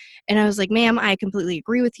issue." And I was like, "Ma'am, I completely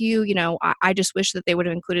agree with you. You know, I just wish that they would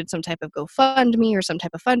have included some type of GoFundMe or some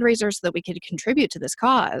type of fundraiser so that we could contribute to this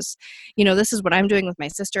cause. You know, this is what I'm doing with my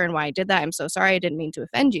sister and why I did that. I'm so sorry. I didn't mean to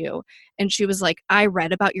offend you." And she was like, "I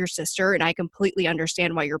read about your sister and I completely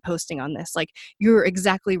understand why you're posting on this. Like, you're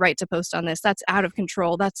exactly right to post on this. That's out of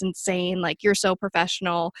control. That's insane. Like, you're so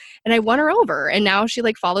professional." And I won her over, and now she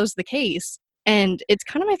like follows the case. And it's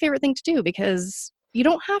kind of my favorite thing to do because you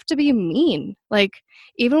don't have to be mean. Like,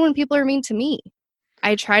 even when people are mean to me,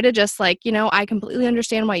 I try to just like, you know, I completely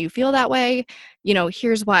understand why you feel that way. You know,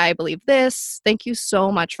 here's why I believe this. Thank you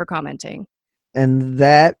so much for commenting. And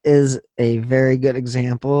that is a very good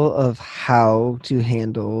example of how to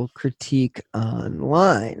handle critique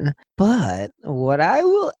online. But what I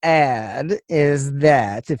will add is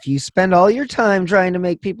that if you spend all your time trying to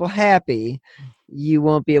make people happy, you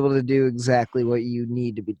won't be able to do exactly what you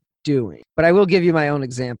need to be doing. But I will give you my own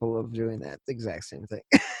example of doing that exact same thing.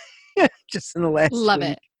 Just in the last Love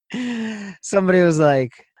week. it. Somebody was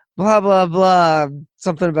like, blah, blah, blah,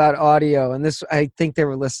 something about audio. And this, I think they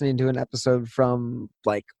were listening to an episode from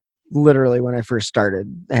like literally when I first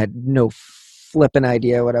started. I had no flipping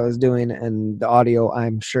idea what I was doing. And the audio,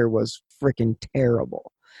 I'm sure, was freaking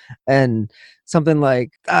terrible. And something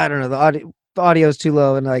like, I don't know, the audio is too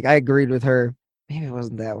low. And like, I agreed with her. Maybe it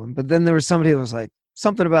wasn't that one. But then there was somebody who was like,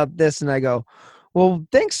 something about this. And I go, well,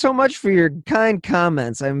 thanks so much for your kind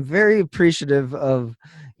comments. I'm very appreciative of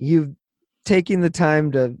you taking the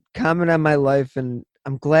time to comment on my life, and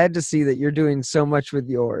I'm glad to see that you're doing so much with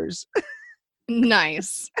yours.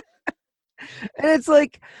 Nice. And it's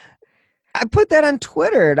like, I put that on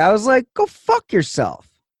Twitter, and I was like, go fuck yourself.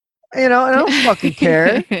 You know, and I don't fucking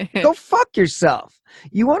care. Go fuck yourself.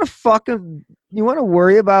 You want to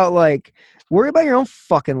worry about your own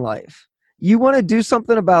fucking life. You want to do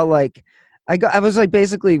something about like, I was like,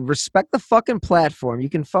 basically respect the fucking platform. You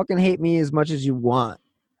can fucking hate me as much as you want.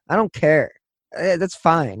 I don't care. That's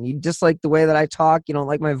fine. You dislike the way that I talk. You don't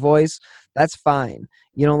like my voice. That's fine.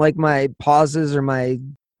 You don't like my pauses or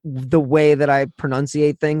the way that I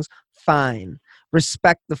pronunciate things. Fine.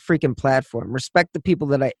 Respect the freaking platform. Respect the people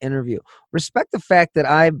that I interview. Respect the fact that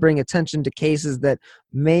I bring attention to cases that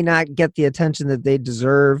may not get the attention that they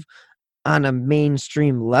deserve on a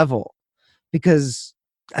mainstream level, because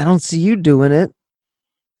I don't see you doing it.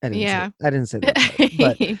 I didn't say that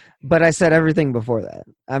part, but I said everything before that.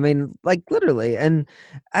 I mean, like literally, and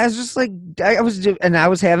I was just like, I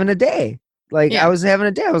was having a day. Like I was having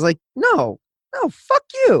a day. I was like, no, fuck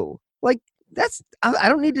you. Like I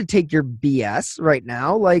don't need to take your BS right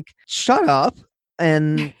now. Like shut up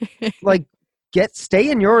and like stay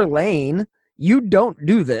in your lane. You don't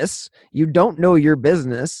do this. You don't know your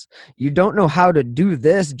business. You don't know how to do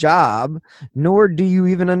this job, nor do you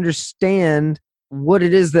even understand what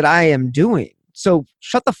it is that I am doing. So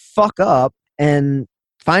shut the fuck up and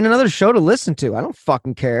find another show to listen to. I don't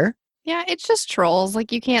fucking care. Yeah, it's just trolls.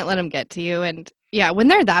 Like, you can't let them get to you. And yeah, when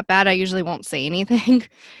they're that bad, I usually won't say anything.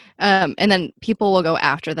 And then people will go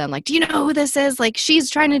after them. Like, do you know who this is? Like, she's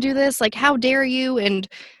trying to do this. Like, how dare you? And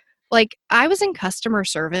like, I was in customer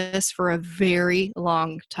service for a very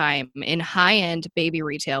long time in high-end baby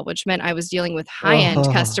retail, which meant I was dealing with high-end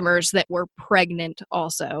customers that were pregnant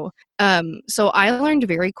also. So I learned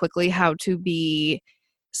very quickly how to be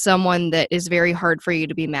someone that is very hard for you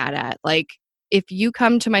to be mad at. Like, if you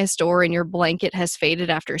come to my store and your blanket has faded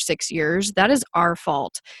after 6 years, that is our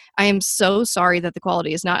fault. I am so sorry that the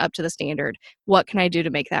quality is not up to the standard. What can I do to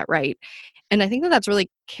make that right? And I think that that's really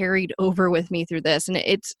carried over with me through this. And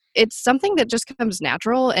it's something that just comes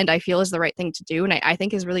natural and I feel is the right thing to do. And I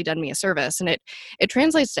think has really done me a service. And it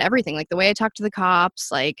translates to everything. Like the way I talk to the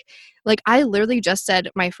cops, like I literally just said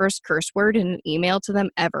my first curse word in an email to them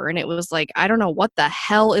ever. And it was like, I don't know what the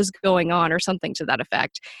hell is going on or something to that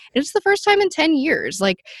effect. And it's the first time in 10 years.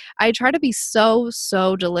 Like I try to be so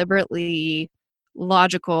deliberately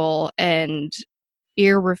logical and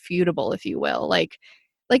irrefutable, if you will. Like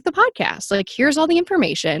like the podcast. Like, here's all the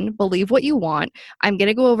information. Believe what you want. I'm going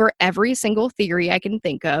to go over every single theory I can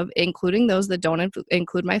think of, including those that don't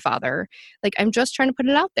include my father. Like, I'm just trying to put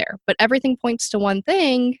it out there. But everything points to one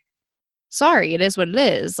thing. Sorry, it is what it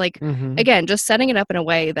is. Like, again, just setting it up in a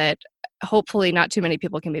way that hopefully not too many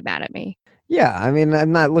people can be mad at me. Yeah, I mean,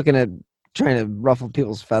 I'm not looking at trying to ruffle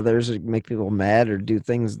people's feathers or make people mad or do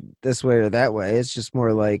things this way or that way. It's just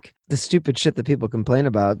more like the stupid shit that people complain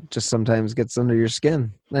about just sometimes gets under your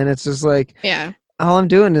skin. And it's just like, yeah, all I'm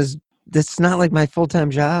doing is, it's not like my full-time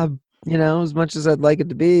job, as much as I'd like it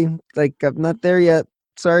to be. Like, I'm not there yet.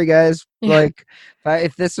 Sorry, guys. Yeah. Like,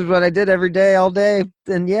 if this is what I did every day, all day,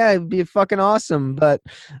 then yeah, it'd be fucking awesome. But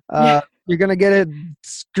you're going to get a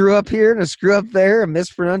screw up here and a screw up there, a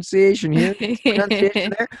mispronunciation here, a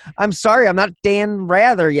mispronunciation there. I'm sorry, I'm not Dan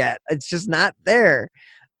Rather yet. It's just not there.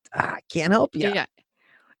 I can't help you. Yeah.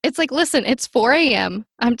 It's like, listen, it's 4 a.m.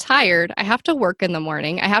 I'm tired. I have to work in the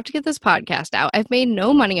morning. I have to get this podcast out. I've made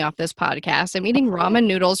no money off this podcast. I'm eating ramen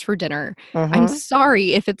noodles for dinner. I'm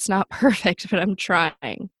sorry if it's not perfect, but I'm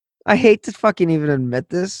trying. I hate to fucking even admit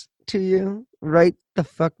this to you right the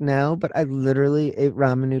fuck now, but I literally ate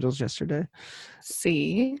ramen noodles yesterday.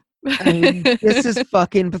 See? I mean, this is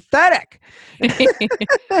fucking pathetic.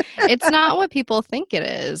 It's not what people think it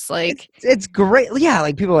is. Like, it's great. Yeah,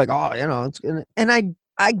 like people are like, oh, it's gonna, and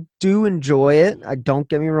I do enjoy it. I don't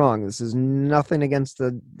get me wrong. This is nothing against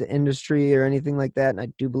the industry or anything like that. And I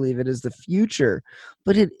do believe it is the future,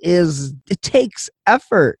 but it takes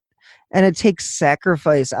effort and it takes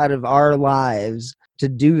sacrifice out of our lives to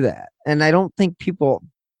do that. And I don't think people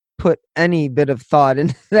put any bit of thought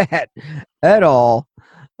into that at all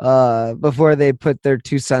before they put their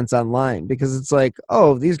 2 cents online, because it's like,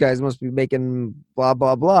 oh, these guys must be making blah,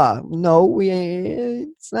 blah, blah. No,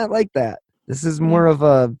 it's not like that. This is more of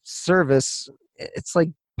a service. It's like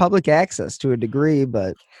public access to a degree,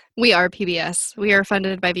 but we are PBS. We are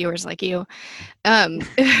funded by viewers like you. But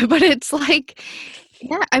it's like,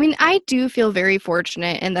 yeah, I mean, I do feel very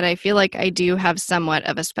fortunate in that I feel like I do have somewhat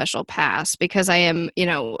of a special past because I am,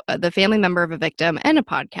 the family member of a victim and a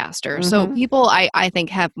podcaster. So people, I think,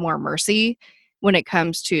 have more mercy when it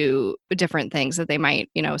comes to different things that they might,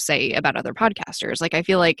 say about other podcasters. Like, I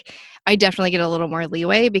feel like I definitely get a little more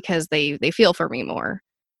leeway because they feel for me more.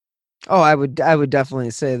 Oh, I would definitely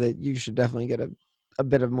say that you should definitely get a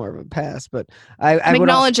bit of more of a pass, but I'm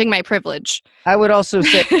acknowledging my privilege. I would also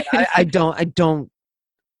say I don't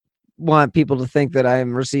want people to think that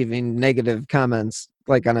I'm receiving negative comments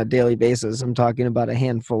like on a daily basis. I'm talking about a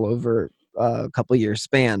handful over a couple years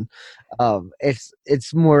span.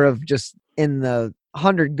 It's more of just in the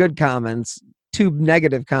 100 good comments, 2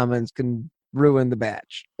 negative comments can ruin the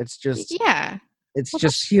batch. It's just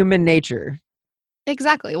just human nature.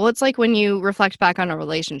 Exactly. Well, it's like when you reflect back on a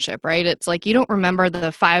relationship, right? It's like you don't remember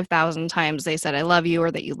the 5,000 times they said I love you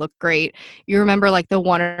or that you look great. You remember like the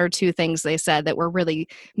 1 or 2 things they said that were really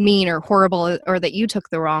mean or horrible or that you took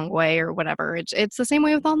the wrong way or whatever. It's the same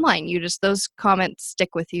way with online. Those comments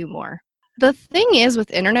stick with you more. The thing is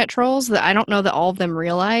with internet trolls that I don't know that all of them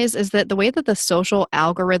realize is that the way that the social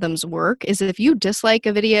algorithms work is if you dislike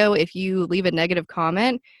a video, if you leave a negative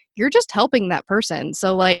comment, you're just helping that person.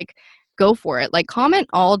 So like, go for it. Like, comment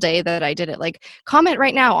all day that I did it. Like, comment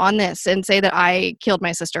right now on this and say that I killed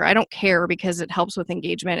my sister. I don't care because it helps with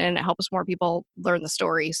engagement and it helps more people learn the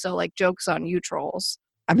story. So like, jokes on you trolls.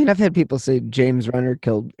 I mean, I've had people say James Renner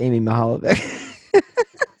killed Amy Mahalovic.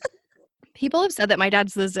 People have said that my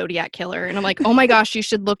dad's the Zodiac killer. And I'm like, oh my gosh, you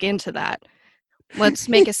should look into that. Let's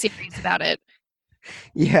make a series about it.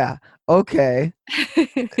 Yeah. Okay.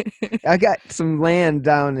 I got some land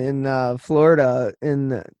down in Florida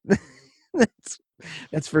in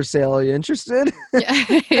that's for sale. Are you interested?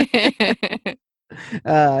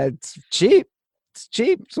 It's cheap. It's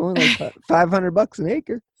cheap. It's only like $500 an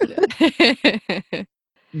acre.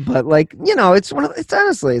 But like, it's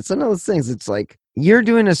honestly, it's one of those things. It's like you're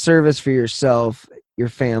doing a service for yourself, your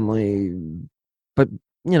family, but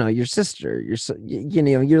your sister,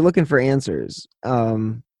 you're looking for answers.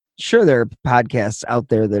 Sure, there are podcasts out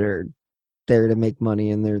there that are there to make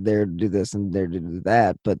money and they're there to do this and there to do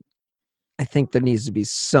that, but I think there needs to be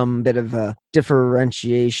some bit of a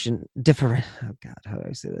differentiation. Oh God, how do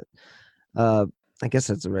I say that? I guess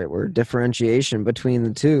that's the right word. Differentiation between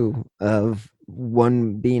the two, of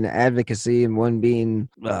one being advocacy and one being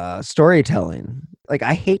storytelling. Like,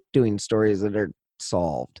 I hate doing stories that are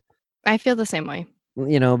solved. I feel the same way.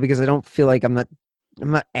 Because I don't feel like I'm not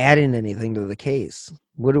adding anything to the case.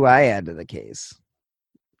 What do I add to the case?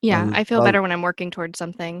 Yeah, I feel better when I'm working towards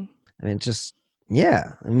something. I mean, just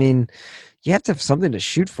Yeah. I mean, you have to have something to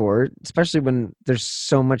shoot for, especially when there's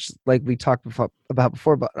so much, like we talked about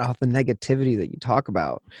before, about all the negativity that you talk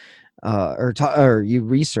about, or you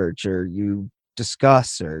research, or you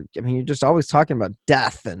discuss, or I mean, you're just always talking about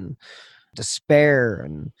death and despair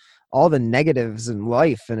and all the negatives in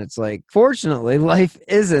life. And it's like, fortunately, life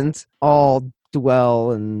isn't all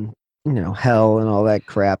dwell and hell and all that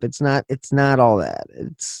crap. It's not all that.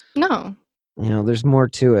 It's No. there's more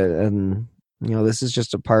to it, and this is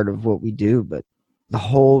just a part of what we do. But the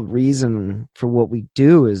whole reason for what we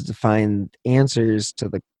do is to find answers to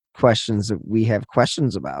the questions that we have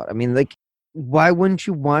questions about. I mean, like, why wouldn't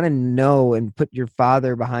you want to know and put your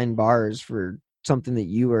father behind bars for something that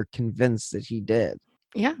you are convinced that he did?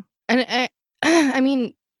 Yeah. And I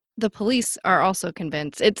mean, the police are also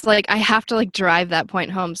convinced. It's like I have to like drive that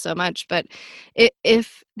point home so much. But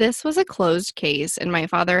if this was a closed case and my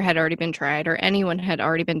father had already been tried, or anyone had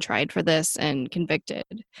already been tried for this and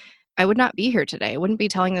convicted, I would not be here today. I wouldn't be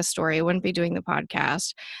telling this story. I wouldn't be doing the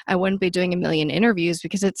podcast. I wouldn't be doing a million interviews,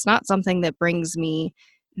 because it's not something that brings me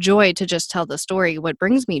joy to just tell the story. What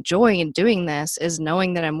brings me joy in doing this is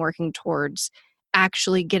knowing that I'm working towards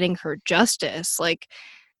actually getting her justice. Like,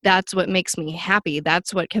 that's what makes me happy.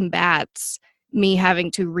 That's what combats me having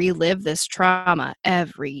to relive this trauma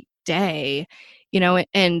every day,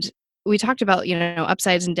 and we talked about,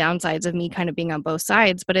 upsides and downsides of me kind of being on both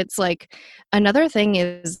sides, but it's like another thing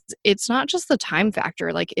is it's not just the time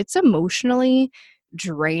factor, like it's emotionally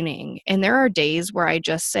draining. And there are days where I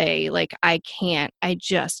just say, like, I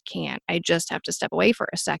just can't. I just have to step away for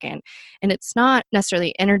a second. And it's not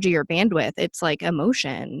necessarily energy or bandwidth, it's like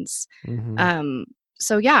emotions. Mm-hmm.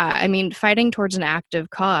 So yeah, I mean, fighting towards an active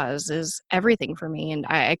cause is everything for me, and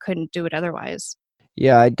I couldn't do it otherwise.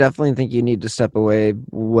 Yeah, I definitely think you need to step away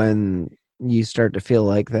when you start to feel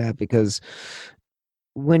like that, because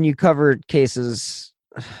when you cover cases,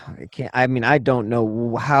 I don't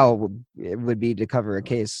know how it would be to cover a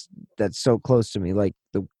case that's so close to me, like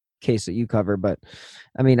the case that you cover. But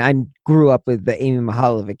I mean, I grew up with the Amy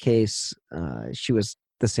Mihaljevic case. She was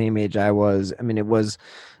the same age I was. I mean, it was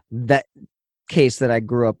that case that I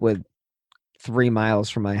grew up with 3 miles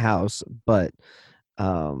from my house. But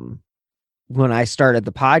when I started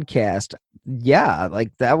the podcast, yeah,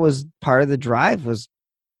 like that was part of the drive, was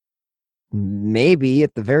maybe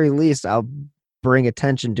at the very least I'll bring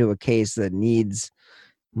attention to a case that needs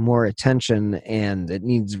more attention and it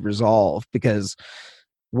needs resolved, because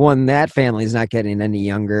one, that family is not getting any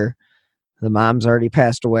younger. The mom's already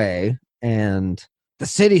passed away and the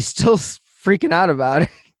city's still freaking out about it.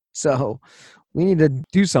 So we need to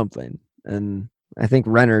do something. And I think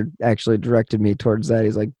Renner actually directed me towards that.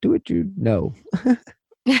 He's like, do what you know.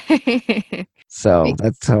 So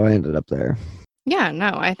that's how I ended up there. Yeah,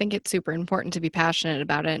 no, I think it's super important to be passionate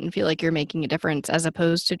about it and feel like you're making a difference, as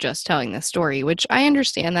opposed to just telling the story, which I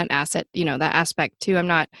understand that that aspect too. I'm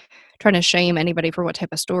not trying to shame anybody for what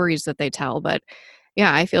type of stories that they tell, but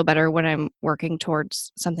yeah, I feel better when I'm working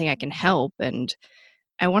towards something I can help. And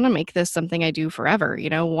I want to make this something I do forever.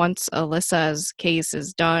 Once Alyssa's case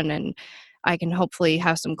is done and I can hopefully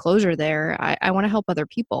have some closure there, I want to help other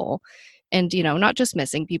people. And, not just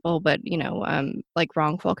missing people, but, like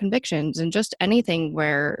wrongful convictions and just anything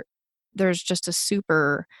where there's just a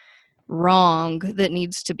super wrong that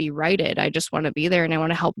needs to be righted. I just want to be there, and I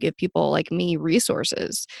want to help give people like me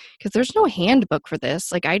resources, because there's no handbook for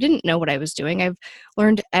this. Like, I didn't know what I was doing. I've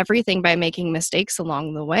learned everything by making mistakes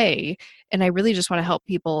along the way. And I really just want to help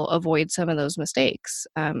people avoid some of those mistakes.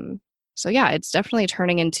 So yeah, it's definitely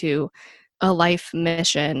turning into a life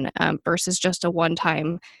mission, versus just a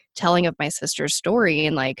one-time telling of my sister's story.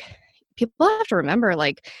 And like, people have to remember,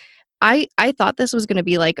 like, I thought this was going to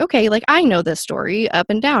be like, okay, like I know this story up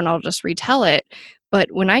and down, I'll just retell it.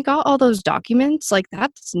 But when I got all those documents, like,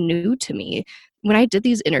 that's new to me. When I did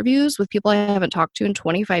these interviews with people I haven't talked to in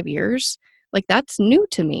 25 years, like, that's new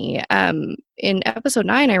to me. In episode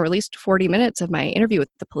 9, I released 40 minutes of my interview with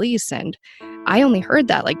the police, and I only heard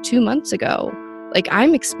that like 2 months ago. Like,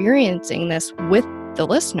 I'm experiencing this with the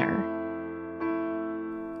listener.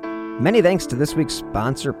 Many thanks to this week's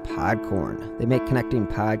sponsor, Podcorn. They make connecting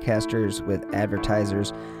podcasters with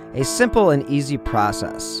advertisers a simple and easy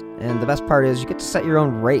process. And the best part is you get to set your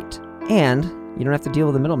own rate, and you don't have to deal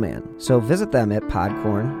with a middleman. So visit them at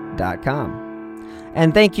podcorn.com.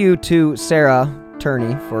 And thank you to Alissa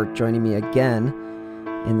Turney for joining me again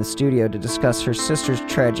in the studio to discuss her sister's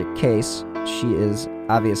tragic case. She is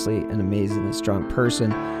obviously an amazingly strong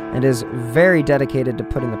person and is very dedicated to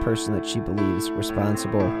putting the person that she believes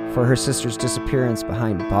responsible for her sister's disappearance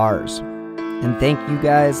behind bars. And thank you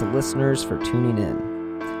guys, the listeners, for tuning in.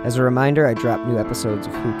 As a reminder, I drop new episodes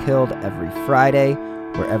of Who Killed every Friday,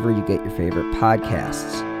 wherever you get your favorite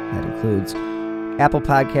podcasts. That includes Apple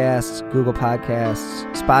Podcasts, Google Podcasts,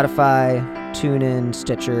 Spotify, TuneIn,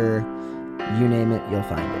 Stitcher, you name it, you'll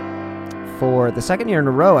find it. For the second year in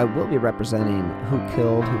a row, I will be representing Who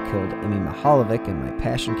Killed Amy Mahalovic in my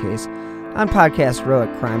passion case on Podcast Row at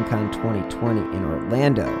CrimeCon 2020 in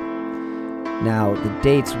Orlando. Now, the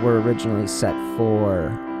dates were originally set for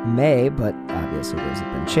May, but obviously those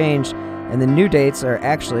have been changed, and the new dates are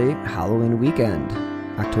actually Halloween weekend,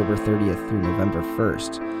 October 30th through November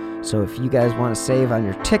 1st. So if you guys want to save on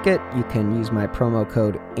your ticket, you can use my promo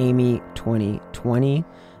code AMY2020.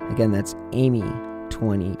 Again, that's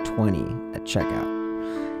AMY2020 at checkout.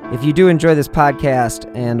 If you do enjoy this podcast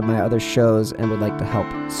and my other shows and would like to help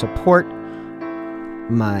support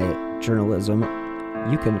my journalism,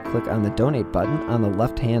 you can click on the donate button on the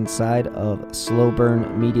left-hand side of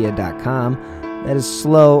slowburnmedia.com. That is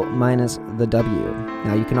slow minus the W.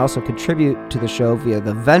 Now, you can also contribute to the show via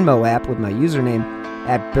the Venmo app with my username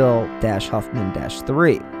at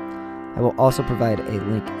Bill-Huffman-3. I will also provide a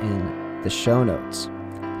link in the show notes.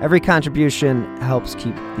 Every contribution helps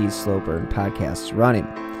keep these Slow Burn podcasts running.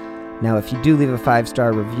 Now, if you do leave a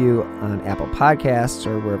 5-star review on Apple Podcasts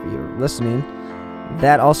or wherever you're listening,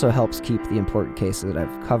 that also helps keep the important cases that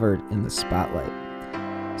I've covered in the spotlight.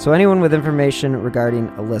 So anyone with information regarding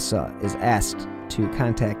Alissa is asked to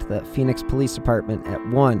contact the Phoenix Police Department at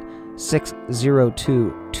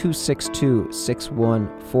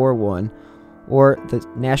 1-602-262-6141 or the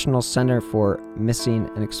National Center for Missing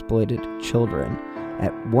and Exploited Children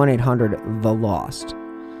at 1-800-THE-LOST.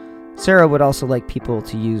 Sarah would also like people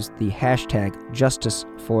to use the hashtag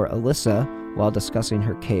 #JusticeForAlyssa while discussing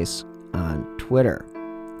her case on Twitter.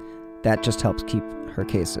 That just helps keep her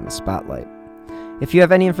case in the spotlight. If you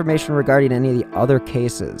have any information regarding any of the other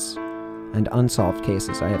cases and unsolved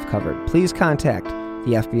cases I have covered, please contact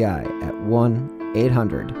the FBI at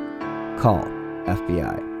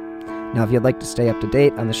 1-800-CALL-FBI. Now, if you'd like to stay up to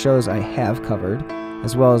date on the shows I have covered,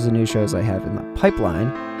 as well as the new shows I have in the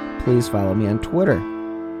pipeline, please follow me on Twitter.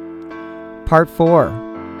 Part 4,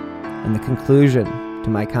 and the conclusion to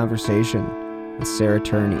my conversation with Alissa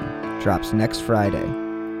Turney, drops next Friday.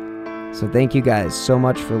 So thank you guys so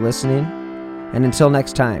much for listening, and until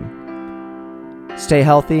next time, stay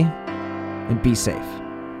healthy and be safe.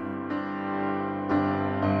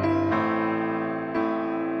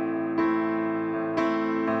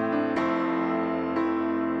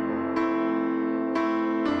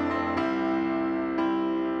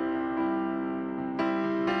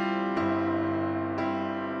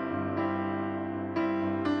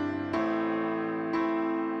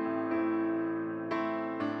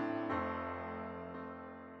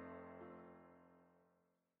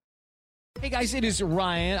 Hey guys, it is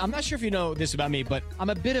Ryan. I'm not sure if you know this about me, but I'm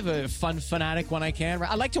a bit of a fun fanatic when I can.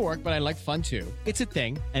 I like to work, but I like fun too. It's a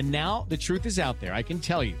thing. And now the truth is out there. I can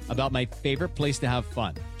tell you about my favorite place to have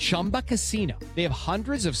fun. Chumba Casino. They have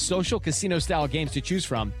hundreds of social casino style games to choose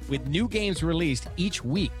from with new games released each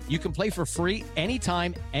week. You can play for free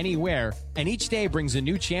anytime, anywhere. And each day brings a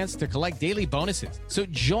new chance to collect daily bonuses. So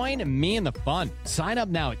join me in the fun. Sign up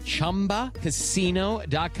now at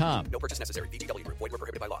ChumbaCasino.com. No purchase necessary. VGW Group. Void where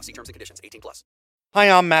prohibited by law. See terms and conditions. 18+. Hi,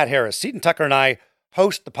 I'm Matt Harris. Seton Tucker and I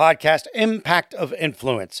host the podcast Impact of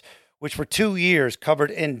Influence, which for 2 years covered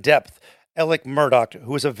in depth Alec Murdaugh,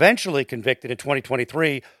 who was eventually convicted in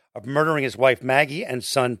 2023 of murdering his wife Maggie and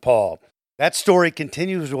son Paul. That story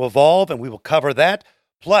continues to evolve, and we will cover that.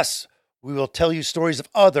 Plus, we will tell you stories of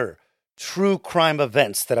other true crime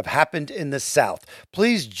events that have happened in the South.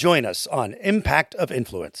 Please join us on Impact of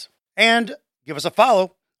Influence. And give us a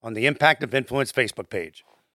follow on the Impact of Influence Facebook page.